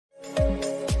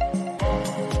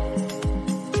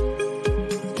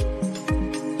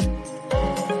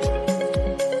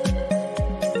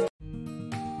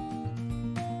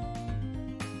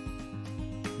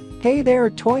Hey there,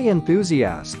 toy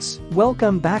enthusiasts!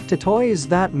 Welcome back to Toys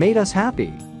That Made Us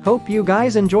Happy. Hope you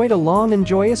guys enjoyed a long and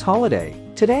joyous holiday.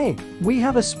 Today, we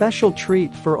have a special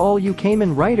treat for all you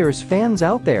Kamen Riders fans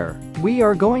out there. We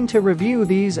are going to review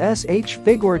these SH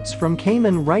Figuarts from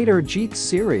Kamen Rider Geats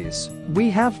series.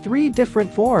 We have 3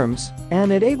 different forms,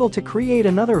 and it able to create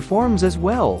another forms as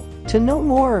well. To know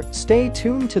more, stay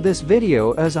tuned to this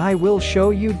video as I will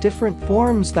show you different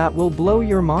forms that will blow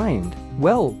your mind.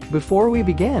 Well, before we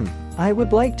begin, I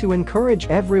would like to encourage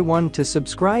everyone to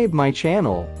subscribe my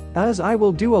channel, as I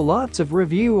will do a lots of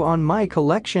review on my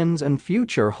collections and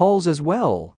future hauls as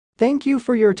well. Thank you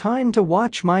for your time to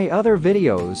watch my other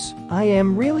videos. I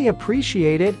am really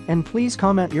appreciate it, and please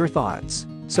comment your thoughts,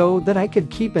 so that I could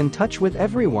keep in touch with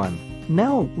everyone.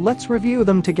 Now, let's review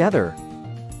them together.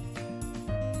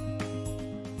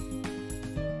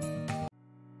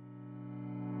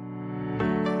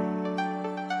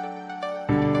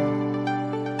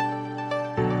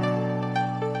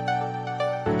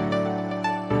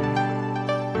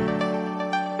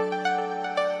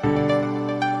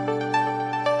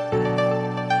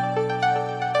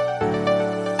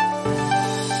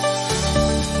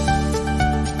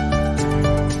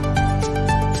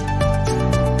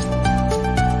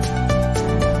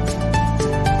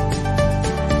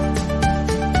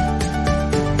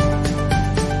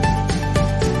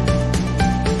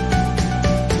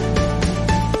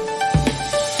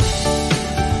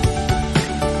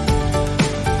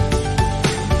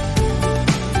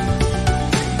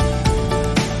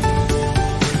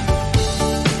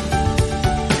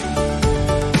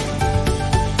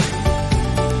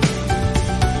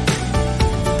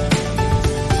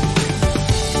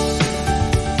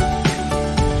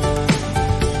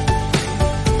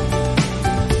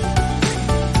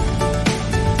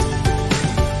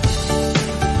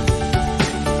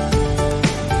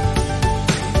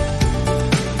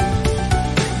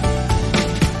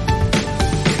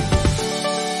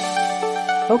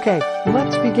 Okay,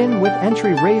 let's begin with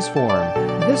entry raise form.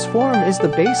 This form is the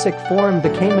basic form the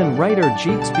Kamen Rider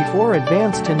Geats before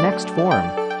advance to next form.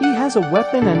 He has a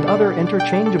weapon and other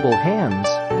interchangeable hands.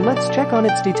 Let's check on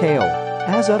its detail.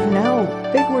 As of now,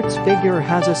 Figuarts figure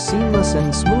has a seamless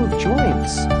and smooth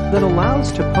joints that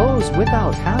allows to pose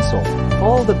without hassle.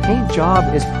 All the paint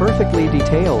job is perfectly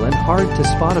detailed and hard to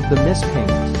spot of the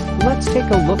mispaint. Let's take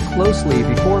a look closely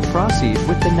before proceed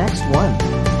with the next one.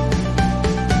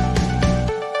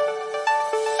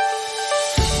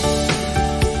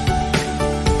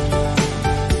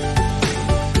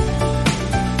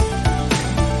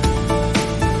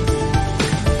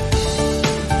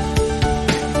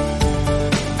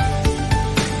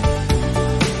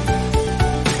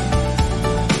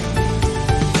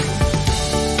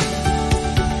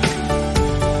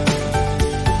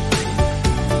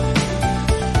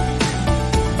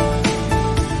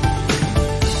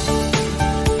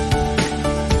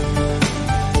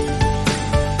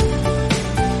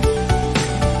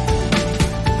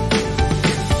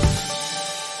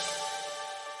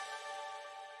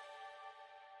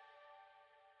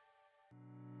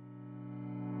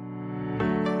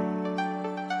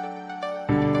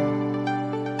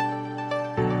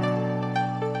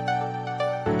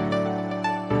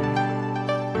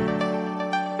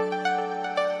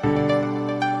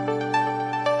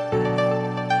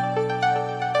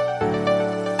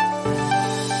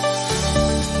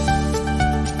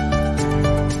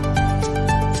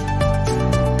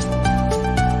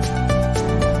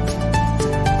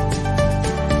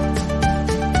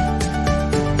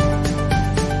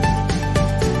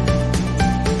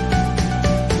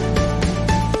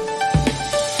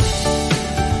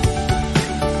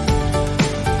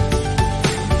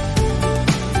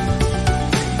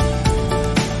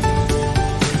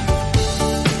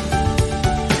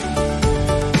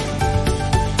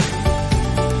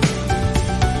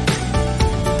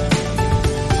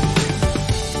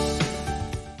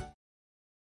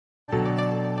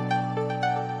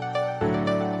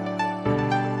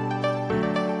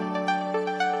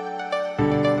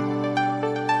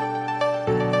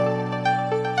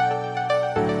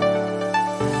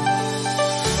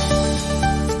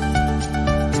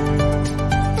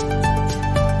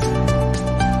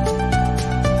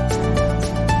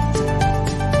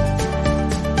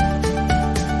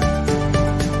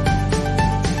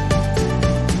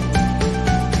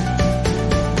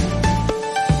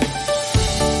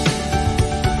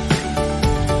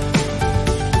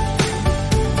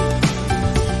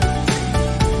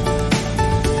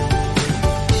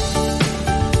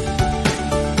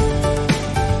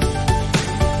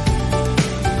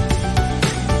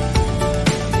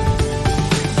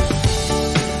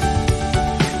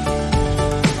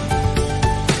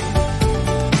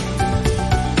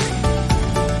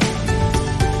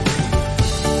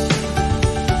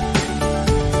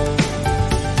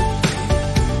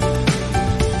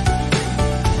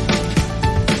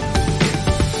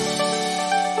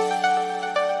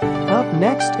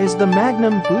 the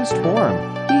Magnum Boost form.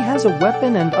 He has a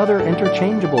weapon and other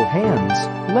interchangeable hands.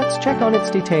 Let's check on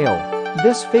its detail.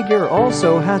 This figure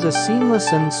also has a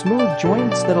seamless and smooth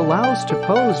joints that allows to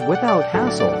pose without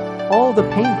hassle. All the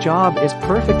paint job is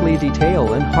perfectly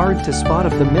detailed and hard to spot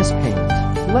of the mispaint.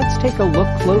 Let's take a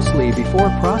look closely before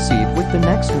proceed with the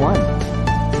next one.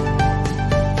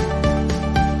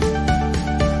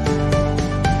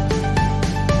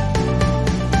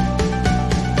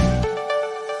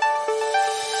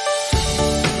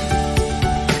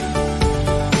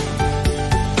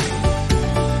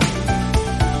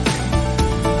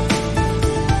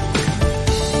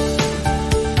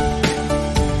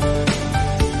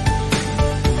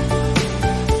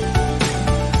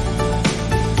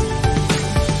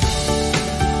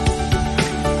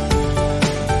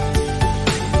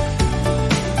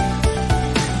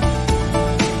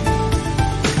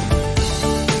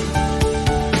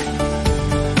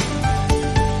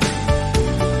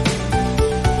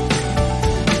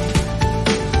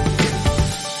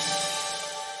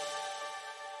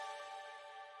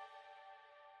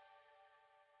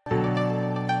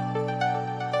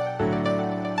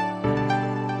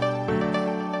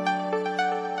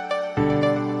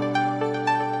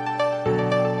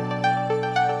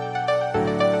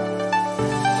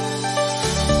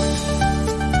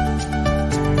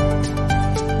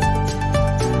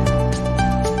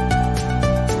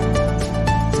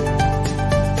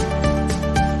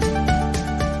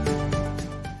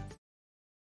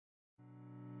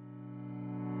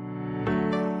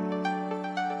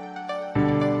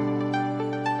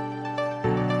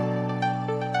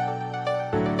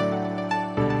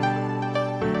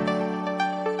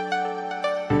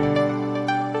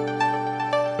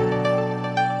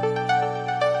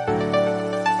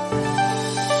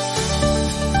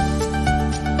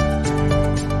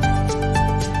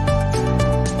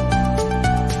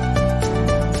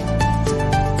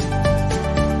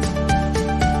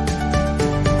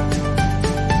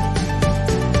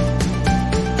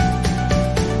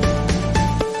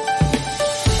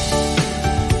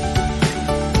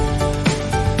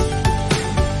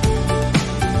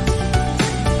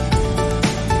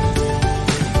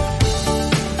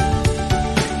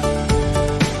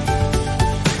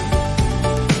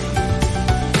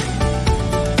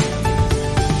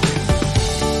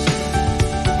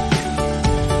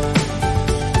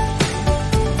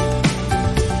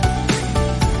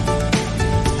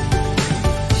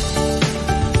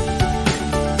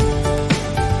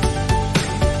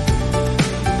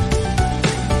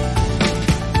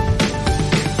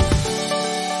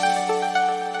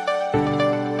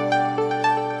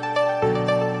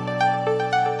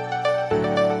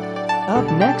 Up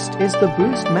next is the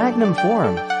Boost Magnum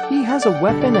form. He has a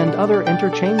weapon and other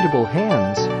interchangeable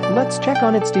hands. Let's check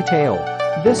on its detail.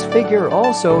 This figure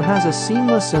also has a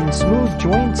seamless and smooth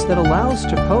joints that allows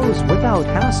to pose without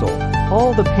hassle.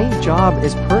 All the paint job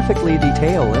is perfectly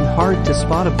detailed and hard to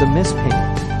spot of the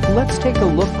mispaint. Let's take a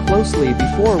look closely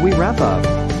before we wrap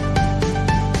up.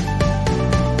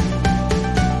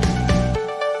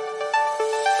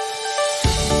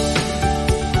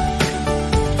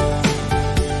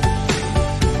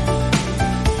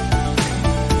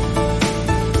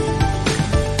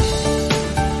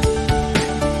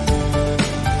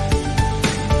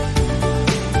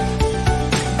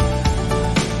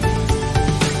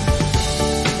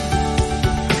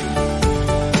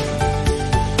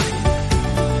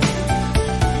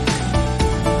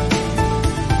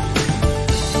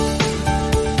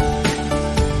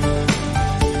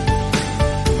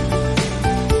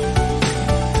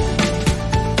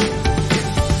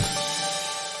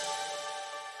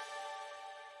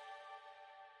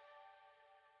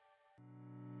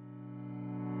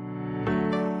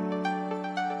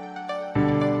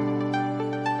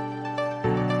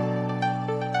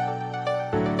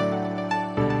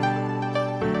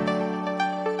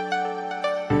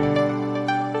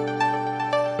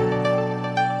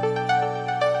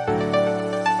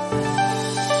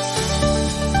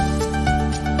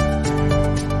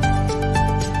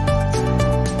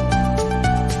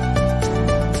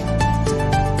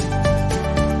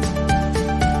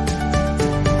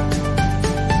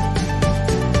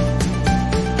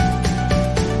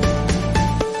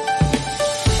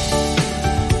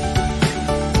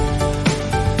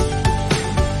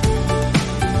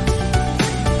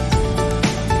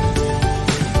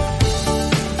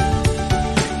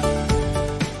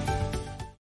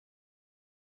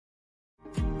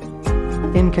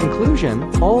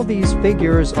 conclusion, all these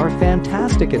figures are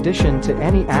fantastic addition to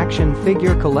any action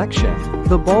figure collection.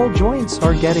 The ball joints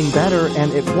are getting better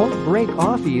and it won't break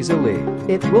off easily.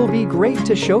 It will be great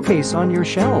to showcase on your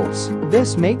shelves.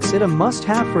 This makes it a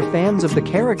must-have for fans of the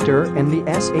character and the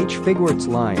SH Figuarts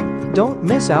line. Don't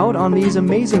miss out on these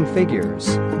amazing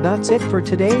figures. That's it for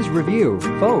today's review,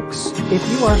 folks. If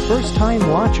you are first time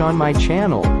watch on my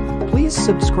channel, please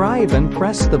subscribe and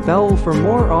press the bell for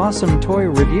more awesome toy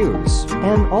reviews.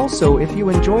 And also, if you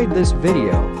enjoyed this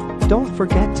video, don't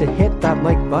forget to hit that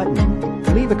like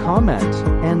button, leave a comment,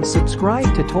 and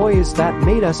subscribe to Toys That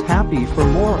Made Us Happy for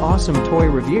more awesome toy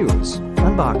reviews,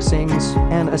 unboxings,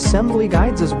 and assembly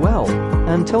guides as well.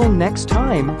 Until next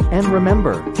time, and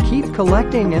remember, keep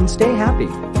collecting and stay happy.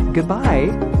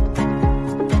 Goodbye.